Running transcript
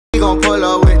gon' pull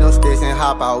up with them sticks and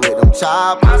hop out with them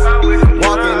choppers.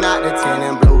 Walking out the 10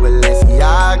 in blue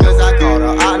Balenciagas. I caught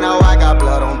her out, now I got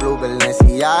blood on blue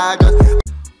Balenciagas.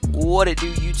 What it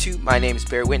do, YouTube? My name is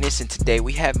bearrwitness, and today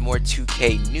we have more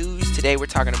 2K news. Today we're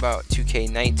talking about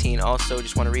 2K19. Also,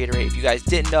 just want to reiterate, if you guys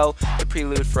didn't know, the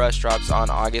prelude for us drops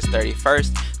on August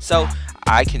 31st. So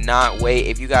I cannot wait.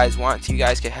 If you guys want to, you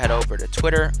guys can head over to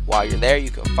Twitter. While you're there, you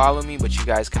can follow me, but you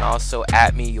guys can also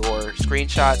at me your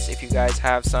screenshots if you guys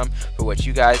have some for what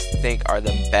you guys think are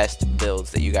the best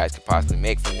builds that you guys could possibly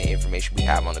make from the information we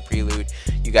have on the prelude.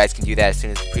 You guys can do that as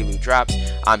soon as the prelude drops.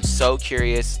 I'm so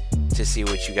curious to see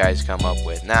what you guys come up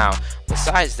with. Now,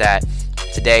 besides that,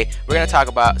 today we're going to talk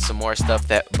about some more stuff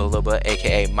that Baluba,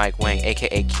 aka Mike Wang,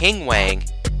 aka King Wang,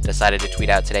 decided to tweet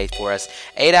out today for us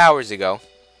 8 hours ago.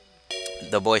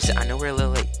 The boy said, I know we're a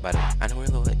little late, by the way. I know we're a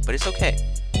little late, but it's okay.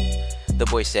 The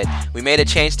boy said, we made a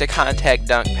change to contact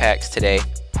dunk packs today.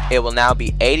 It will now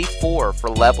be 84 for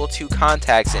level 2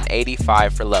 contacts and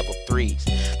 85 for level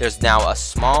 3s. There's now a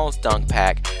small dunk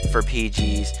pack for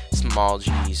PGs, small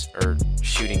Gs, or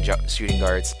shooting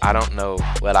guards. I don't know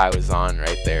what I was on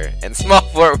right there. And small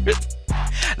forwards.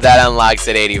 That unlocks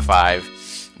at 85.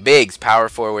 Bigs, power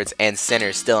forwards, and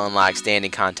centers still unlock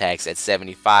standing contacts at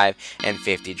 75 and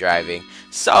 50 driving.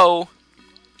 So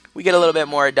we get a little bit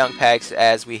more dunk packs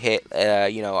as we hit,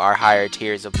 our higher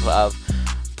tiers of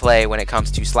play when it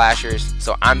comes to slashers.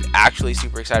 So I'm actually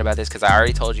super excited about this because I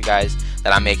already told you guys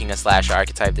that I'm making a slasher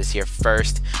archetype this year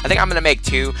first. I think I'm gonna make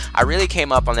 2. I really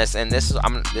came up on this, and this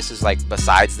is like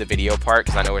besides the video part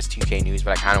because I know it's 2K news,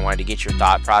 but I kind of wanted to get your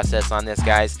thought process on this,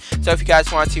 guys. So if you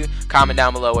guys want to comment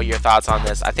down below what your thoughts on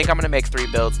this. I think I'm gonna make 3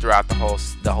 builds throughout the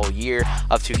whole year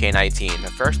of 2K19. The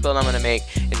first build I'm gonna make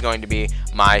is going to be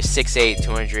my 6'8",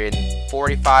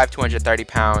 245, 230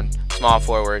 pound small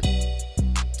forward.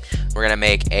 We're gonna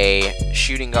make a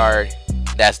shooting guard.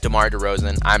 That's DeMar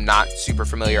DeRozan. I'm not super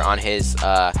familiar on his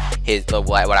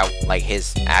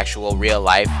actual real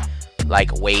life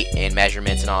weight and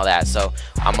measurements and all that. So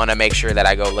I'm gonna make sure that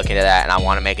I go look into that, and I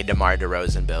want to make a DeMar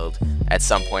DeRozan build at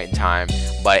some point in time.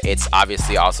 But it's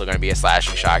obviously also going to be a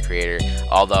slashing shot creator,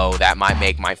 although that might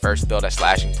make my first build a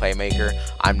slashing playmaker.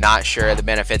 I'm not sure the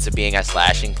benefits of being a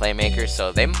slashing playmaker,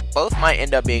 so they both might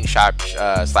end up being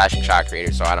slashing shot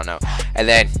creators, so I don't know. And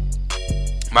then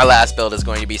my last build is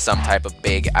going to be some type of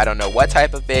big. I don't know what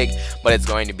type of big, but it's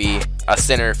going to be a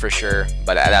center for sure.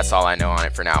 But that's all I know on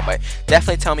it for now. But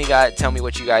definitely tell me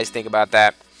what you guys think about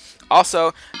that.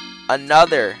 Also,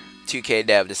 another 2K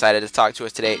dev decided to talk to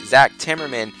us today. Zach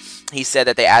Timmerman. He said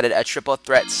that they added a triple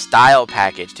threat style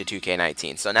package to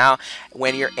 2K19. So now,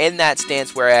 when you're in that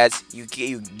stance, whereas you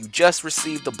just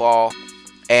received the ball,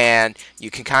 and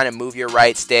you can kind of move your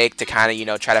right stick to kind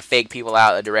of, try to fake people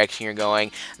out the direction you're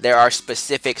going. There are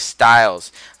specific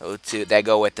styles that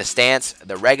go with the stance,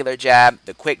 the regular jab,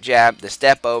 the quick jab, the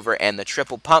step over, and the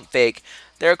triple pump fake.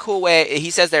 They're a cool way. He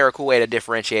says they're a cool way to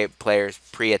differentiate players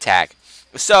pre-attack.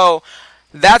 So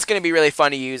that's going to be really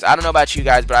fun to use. I don't know about you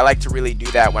guys, but I like to really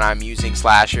do that when I'm using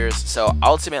slashers. So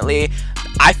ultimately,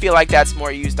 I feel like that's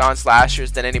more used on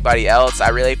slashers than anybody else. I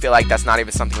really feel like that's not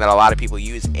even something that a lot of people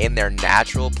use in their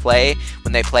natural play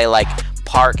when they play like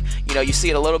park. You see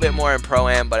it a little bit more in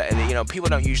Pro-Am, but people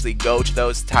don't usually go to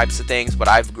those types of things, but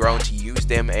I've grown to use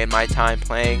them in my time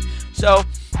playing. So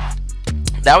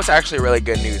that was actually really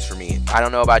good news for me. I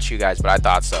don't know about you guys, but I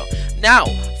thought so. Now,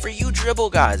 for you dribble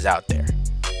guys out there,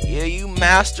 yeah, you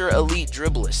master elite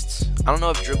dribblists. I don't know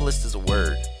if dribblist is a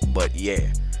word, but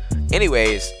yeah.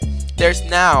 Anyways, there's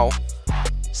now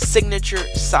signature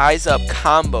size up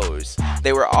combos.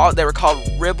 They were called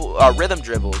rhythm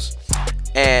dribbles,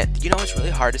 and it's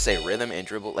really hard to say rhythm and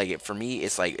dribble. For me,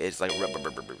 it's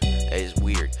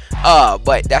weird.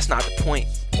 But that's not the point.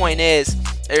 Point is,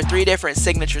 there are 3 different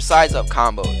signature size up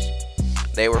combos.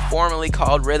 They were formerly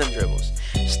called rhythm dribbles: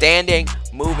 standing,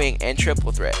 moving, and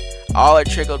triple threat. All are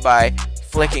triggered by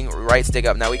flicking right stick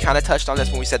up. Now we kind of touched on this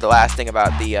when we said the last thing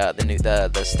about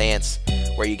the stance,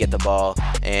 where you get the ball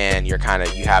and you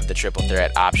have the triple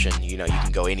threat option. You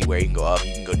can go anywhere. You can go up.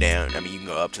 You can go down. You can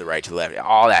go up to the right, to the left.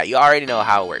 All that. You already know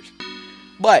how it works.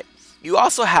 But you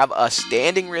also have a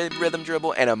standing rhythm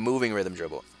dribble and a moving rhythm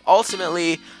dribble.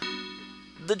 Ultimately,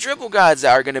 the dribble gods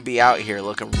are going to be out here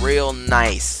looking real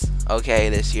nice. Okay,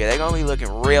 this year they're gonna be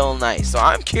looking real nice. So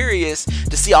I'm curious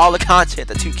to see all the content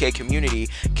the 2K community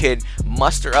could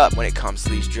muster up when it comes to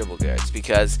these dribble guards,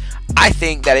 because I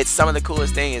think that it's some of the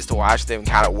coolest thing is to watch them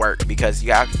kind of work, because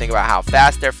you have to think about how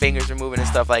fast their fingers are moving and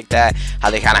stuff like that, how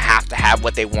they kind of have to have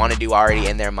what they want to do already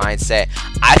in their mindset.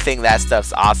 I think that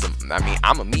stuff's awesome.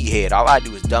 I'm a meathead. All I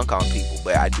do is dunk on people,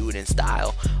 but I do it in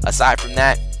style. Aside from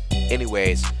that,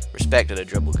 anyways, Respect to the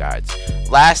dribble gods.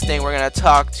 Last thing we're gonna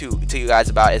talk to you guys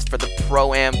about is for the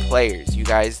pro-am players. You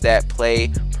guys that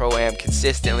play pro-am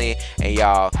consistently and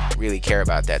y'all really care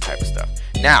about that type of stuff.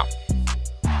 Now,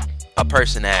 a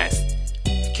person asked,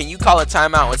 can you call a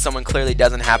timeout when someone clearly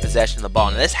doesn't have possession of the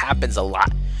ball? Now this happens a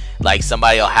lot. Like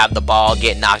somebody will have the ball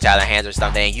get knocked out of their hands or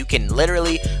something, and you can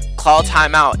literally call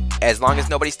timeout as long as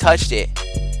nobody's touched it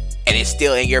and it's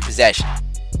still in your possession.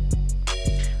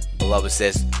 Beloved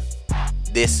says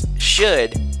this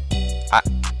should,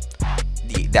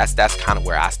 that's kind of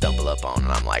where I stumble up on,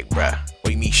 and I'm like, bruh, what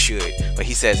do you mean should? But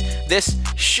he says this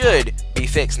should be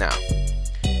fixed now.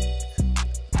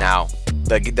 Now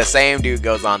the same dude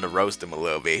goes on to roast him a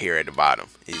little bit here at the bottom.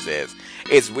 He says,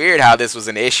 it's weird how this was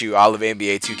an issue all of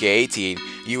NBA 2K18.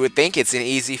 You would think it's an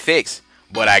easy fix,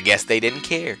 but I guess they didn't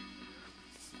care.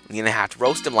 You're gonna have to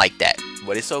roast him like that,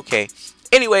 but it's okay.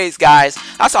 Anyways, guys,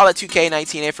 that's all the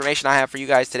 2K19 information I have for you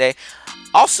guys today.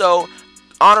 Also,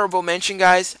 honorable mention,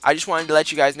 guys, I just wanted to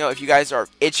let you guys know, if you guys are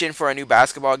itching for a new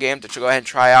basketball game to go ahead and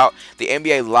try out, the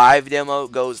NBA Live demo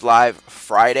goes live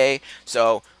Friday.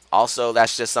 So also,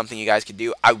 that's just something you guys could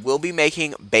do. I will be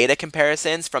making beta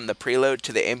comparisons from the preload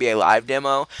to the NBA Live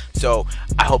demo, so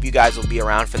I hope you guys will be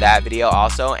around for that video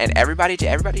also. And everybody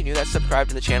new that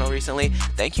subscribed to the channel recently,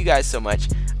 thank you guys so much.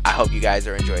 I hope you guys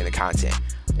are enjoying the content.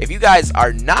 If you guys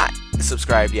are not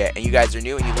subscribed yet and you guys are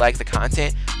new and you like the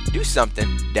content, do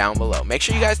something down below. Make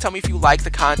sure you guys tell me if you like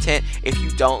the content, if you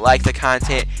don't like the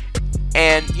content.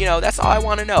 And, you know, that's all I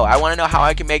want to know. I want to know how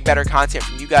I can make better content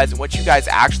from you guys and what you guys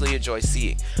actually enjoy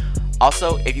seeing.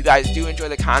 Also, if you guys do enjoy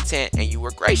the content and you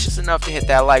were gracious enough to hit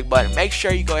that like button, make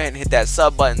sure you go ahead and hit that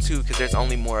sub button too, because there's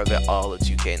only more of it all of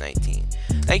 2K19.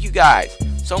 Thank you guys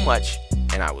so much,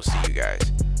 and I will see you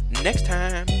guys next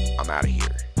time. I'm out of here.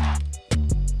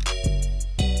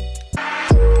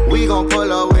 We gon'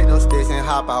 pull up with them sticks and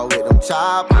hop out with them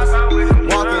choppers.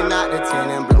 Walking